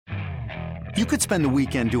You could spend the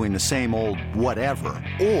weekend doing the same old whatever,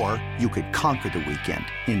 or you could conquer the weekend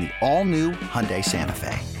in the all-new Hyundai Santa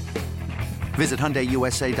Fe. Visit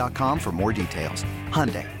HyundaiUSA.com for more details.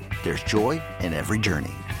 Hyundai, there's joy in every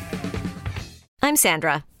journey. I'm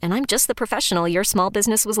Sandra, and I'm just the professional your small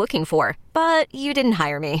business was looking for. But you didn't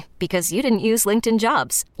hire me because you didn't use LinkedIn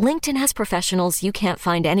Jobs. LinkedIn has professionals you can't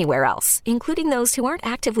find anywhere else, including those who aren't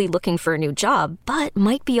actively looking for a new job, but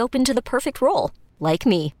might be open to the perfect role, like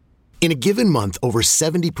me. In a given month, over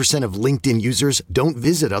 70% of LinkedIn users don't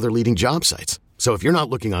visit other leading job sites. So if you're not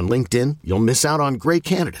looking on LinkedIn, you'll miss out on great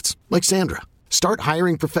candidates like Sandra. Start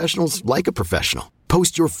hiring professionals like a professional.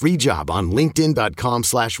 Post your free job on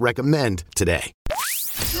linkedin.com/recommend today.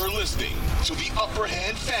 You're listening to the Upper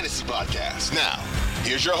Hand Fantasy Podcast. Now,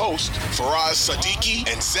 here's your host, Faraz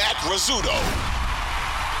Siddiqui and Zach Rizzuto.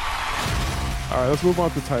 All right, let's move on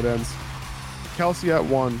to tight ends. Kelsey at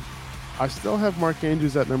 1. I still have Mark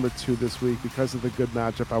Andrews at number 2 this week because of the good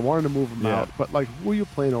matchup. I wanted to move him out, but like, who are you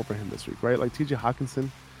playing over him this week, right? Like TJ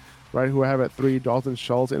Hawkinson, right, who I have at 3, Dalton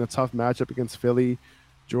Schultz in a tough matchup against Philly,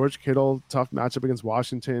 George Kittle, tough matchup against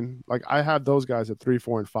Washington. Like, I have those guys at 3,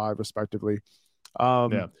 4, and 5, respectively. You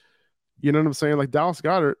know what I'm saying? Like, Dallas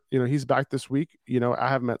Goedert, he's back this week. I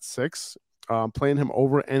have him at 6. Playing him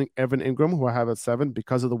over Evan Ingram, who I have at 7,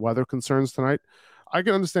 because of the weather concerns tonight. I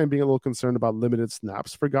can understand being a little concerned about limited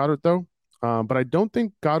snaps for Goddard, though. But I don't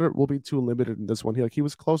think Goddard will be too limited in this one. He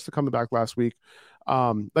was close to coming back last week.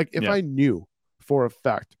 If I knew for a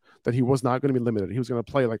fact that he was not going to be limited, he was going to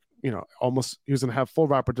play almost, he was going to have full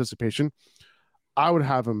route participation, I would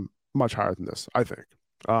have him much higher than this, I think.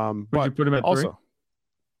 Would you put him at 3?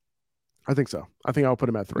 I think so. I think I'll put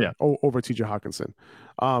him at 3 over TJ Hawkinson.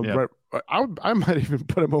 But I might even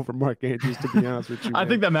put him over Mark Andrews, to be honest with you. I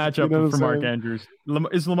think that matchup for Mark Andrews.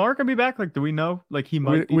 Is Lamar gonna be back? Like, do we know? Like, he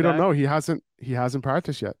might. We don't know. He hasn't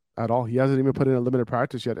practiced yet at all. He hasn't even put in a limited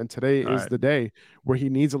practice yet. And today is the day where he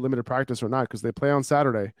needs a limited practice or not, because they play on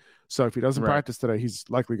Saturday. So if he doesn't practice today, he's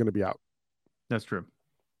likely going to be out. That's true.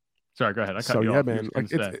 Sorry, go ahead. I cut you off. Man.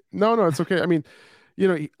 No, it's okay. I mean,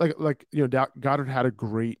 Goddard had a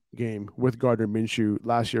great game with Gardner Minshew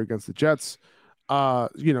last year against the Jets. So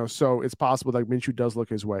it's possible that Minshew does look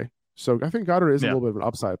his way. So I think Goddard is a little bit of an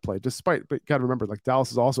upside play, but got to remember, like,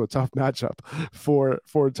 Dallas is also a tough matchup for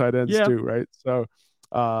tight ends too, right? So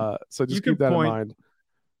just keep that in mind.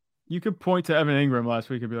 You could point to Evan Ingram last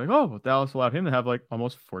week and be like, oh, well, Dallas allowed him to have like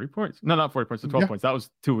almost 40 points. No, not 40 points, 12 points. That was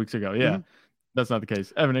 2 weeks ago. Yeah, that's not the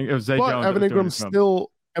case. It was Zay Jones.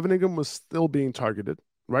 Evan Ingram was still being targeted,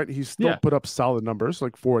 right? He still put up solid numbers,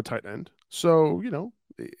 like, for a tight end. So,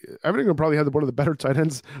 Evan Ingram probably had one of the better tight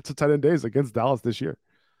end days against Dallas this year.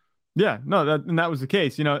 Yeah, no, that was the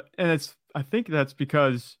case, and I think that's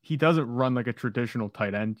because he doesn't run like a traditional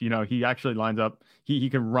tight end. He actually lines up. He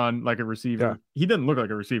can run like a receiver. Yeah. He doesn't look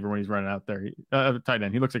like a receiver when he's running out there. Tight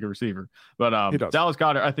end. He looks like a receiver. But Dallas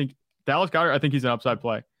Goedert, I think he's an upside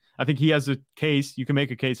play. I think he has a case. You can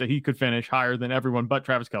make a case that he could finish higher than everyone but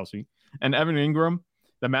Travis Kelce. And Evan Ingram,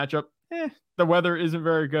 the matchup, the weather isn't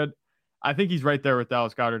very good. I think he's right there with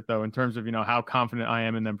Dallas Goedert, though, in terms of, how confident I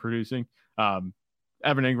am in them producing.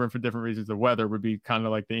 Evan Ingram, for different reasons, the weather would be kind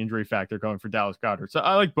of like the injury factor going for Dallas Goedert. So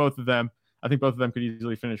I like both of them. I think both of them could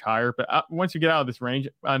easily finish higher. But once you get out of this range,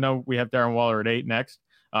 I know we have Darren Waller at 8 next.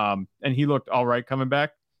 And he looked all right coming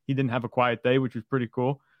back. He didn't have a quiet day, which was pretty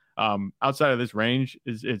cool. Outside of this range,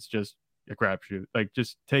 it's just a crapshoot. Like,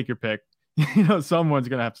 just take your pick. Someone's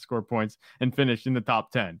going to have to score points and finish in the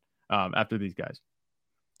top 10 after these guys.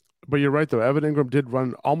 But you're right, though. Evan Ingram did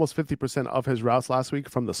run almost 50% of his routes last week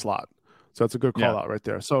from the slot. So that's a good call out right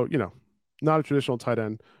there. So, not a traditional tight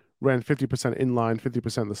end, ran 50% in line,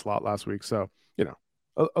 50% in the slot last week. So,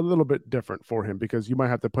 a little bit different for him, because you might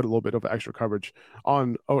have to put a little bit of extra coverage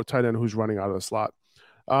on a tight end who's running out of the slot.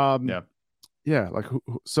 Darren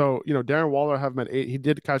Waller, I have him at 8. He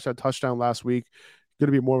did catch that touchdown last week. Going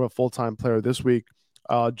to be more of a full-time player this week.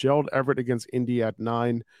 Gerald Everett against Indy at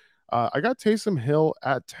 9. I got Taysom Hill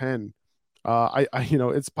at 10.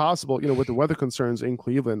 It's possible, with the weather concerns in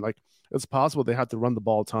Cleveland, like, it's possible they have to run the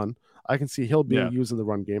ball a ton. I can see Hill being used in the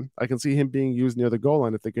run game. I can see him being used near the goal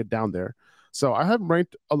line if they get down there. So I have him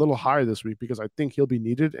ranked a little higher this week because I think he'll be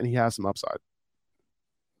needed and he has some upside.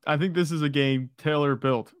 I think this is a game Taylor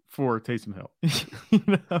built for Taysom Hill.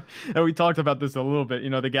 And we talked about this a little bit.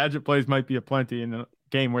 The gadget plays might be aplenty in a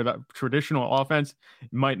game where the traditional offense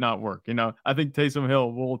might not work. I think Taysom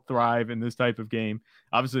Hill will thrive in this type of game.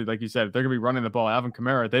 Obviously, like you said, if they're going to be running the ball, Alvin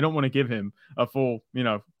Kamara, they don't want to give him a full,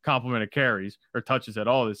 complement of carries or touches at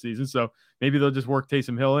all this season. So maybe they'll just work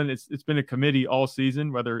Taysom Hill in. It's been a committee all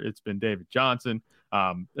season, whether it's been David Johnson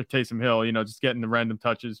or Taysom Hill, just getting the random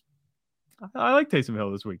touches. I like Taysom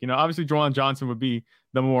Hill this week. Obviously Juwan Johnson would be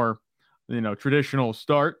the more, traditional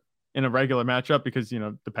start in a regular matchup because,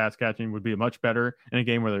 the pass catching would be much better in a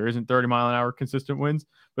game where there isn't 30-mile-an-hour consistent winds.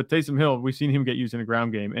 But Taysom Hill, we've seen him get used in a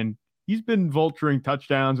ground game, and he's been vulturing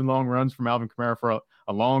touchdowns and long runs from Alvin Kamara for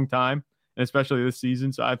a long time, and especially this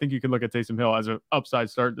season. So I think you can look at Taysom Hill as an upside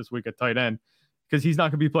start this week at tight end because he's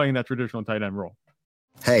not going to be playing that traditional tight end role.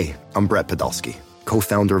 Hey, I'm Brett Podolsky,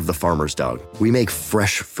 co-founder of The Farmer's Dog. We make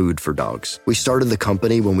fresh food for dogs. We started the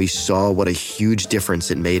company when we saw what a huge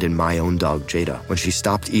difference it made in my own dog, Jada, when she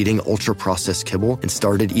stopped eating ultra-processed kibble and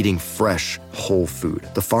started eating fresh, whole food.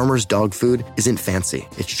 The Farmer's Dog food isn't fancy.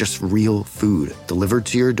 It's just real food delivered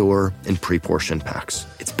to your door in pre-portioned packs.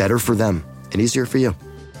 It's better for them and easier for you.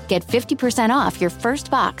 Get 50% off your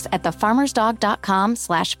first box at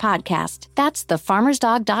thefarmersdog.com/podcast. That's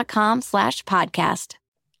thefarmersdog.com/podcast.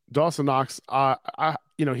 Dawson Knox,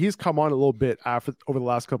 he's come on a little bit over the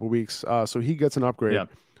last couple of weeks, so he gets an upgrade. Yeah.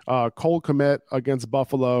 Cole Kmet against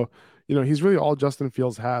Buffalo, he's really all Justin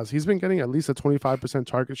Fields has. He's been getting at least a 25%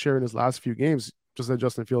 target share in his last few games, just that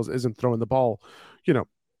Justin Fields isn't throwing the ball,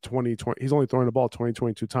 20, he's only throwing the ball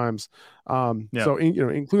 22 times. So,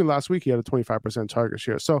 including last week, he had a 25% target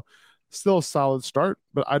share. So still a solid start,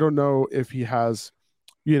 but I don't know if he has,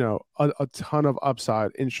 a ton of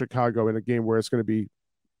upside in Chicago in a game where it's going to be,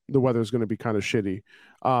 the weather is going to be kind of shitty.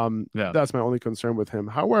 That's my only concern with him.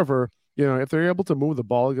 However, if they're able to move the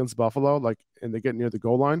ball against Buffalo, and they get near the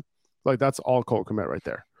goal line, that's all Cole Kmet right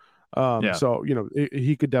there. So,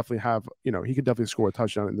 he could definitely have, he could definitely score a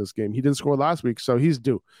touchdown in this game. He didn't score last week, so he's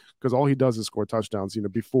due because all he does is score touchdowns,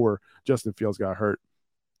 before Justin Fields got hurt.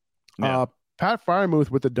 Yeah. Pat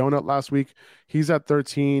Fryermuth with the donut last week. He's at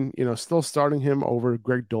 13, still starting him over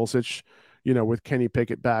Greg Dulcich, with Kenny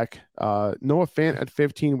Pickett back. Noah Fant at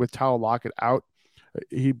 15 with Tyler Lockett out.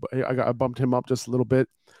 I bumped him up just a little bit.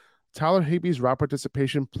 Tyler Higbee's route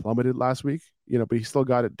participation plummeted last week, but he still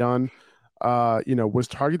got it done. Was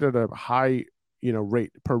targeted at a high,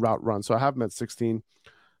 rate per route run. So I have him at 16.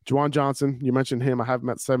 Juwan Johnson, you mentioned him. I have him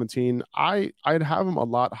at 17. I'd have him a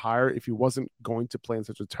lot higher if he wasn't going to play in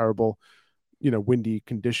such a terrible, windy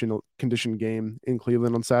condition game in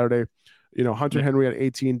Cleveland on Saturday. Hunter Henry at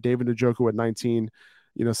 18, David Njoku at 19.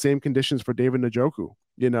 Same conditions for David Njoku,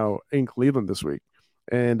 in Cleveland this week.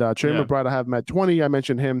 And Trey McBride, I have him at 20. I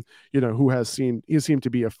mentioned him, he seemed to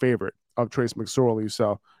be a favorite of Trace McSorley.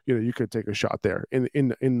 So, you could take a shot there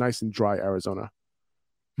in nice and dry Arizona.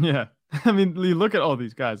 Yeah. I mean, you look at all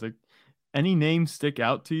these guys, any names stick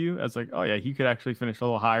out to you as oh yeah, he could actually finish a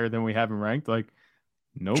little higher than we have him ranked.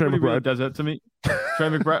 Nobody really does that to me. Trey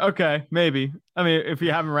McBride. Okay, maybe. I mean, if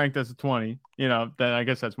you have him ranked as a 20, then I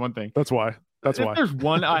guess that's one thing. That's why. If there's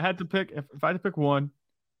one I had to pick, if I had to pick one,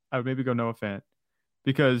 I would maybe go Noah Fant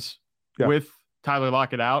because with Tyler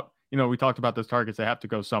Lockett out, we talked about those targets. They have to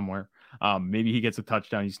go somewhere. Maybe he gets a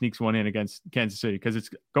touchdown. He sneaks one in against Kansas City because it's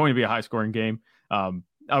going to be a high scoring game.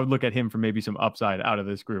 I would look at him for maybe some upside out of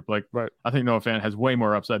this group. I think Noah Fant has way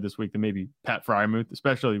more upside this week than maybe Pat Fryermuth,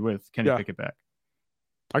 especially with Kenny Pickett back.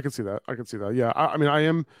 I can see that. Yeah.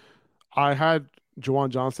 I had Juwan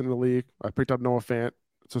Johnson in the league. I picked up Noah Fant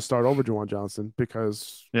to start over Juwan Johnson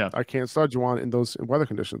because I can't start Juwan in those weather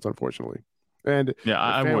conditions, unfortunately. And if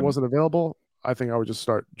Fant wasn't available, I think I would just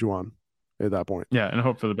start Juwan at that point. Yeah, and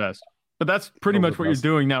hope for the best. But that's pretty much what you're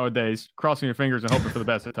doing nowadays, crossing your fingers and hoping for the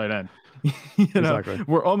best at tight end. Exactly.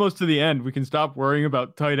 We're almost to the end. We can stop worrying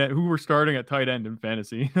about tight end, who we're starting at tight end in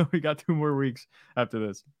fantasy. We got 2 more weeks after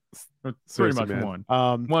this. Pretty much one.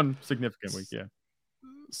 One significant week, yeah.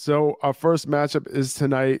 So our first matchup is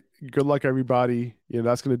tonight. Good luck, everybody.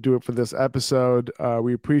 That's going to do it for this episode.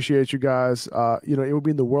 We appreciate you guys. It would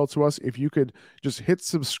mean the world to us if you could just hit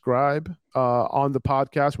subscribe on the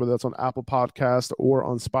podcast, whether that's on Apple Podcast or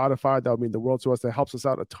on Spotify. That would mean the world to us. That helps us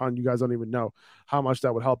out a ton. You guys don't even know how much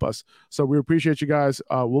that would help us. So we appreciate you guys.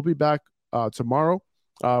 We'll be back tomorrow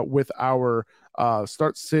with our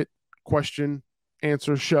start sit question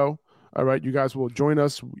answer show. All right, you guys will join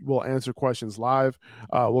us. We'll answer questions live.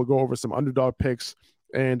 We'll go over some underdog picks,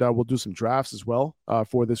 and we'll do some drafts as well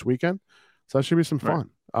for this weekend. So that should be some fun.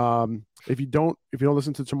 Right. If you don't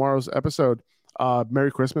listen to tomorrow's episode,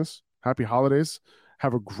 Merry Christmas, Happy Holidays,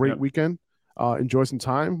 have a great weekend. Enjoy some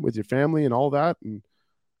time with your family and all that. And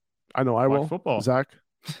I know I will. Football. Zach,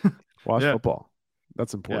 watch football.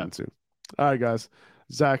 That's important too. All right, guys.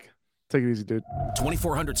 Zach, take it easy, dude.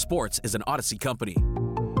 2400 Sports is an Odyssey company.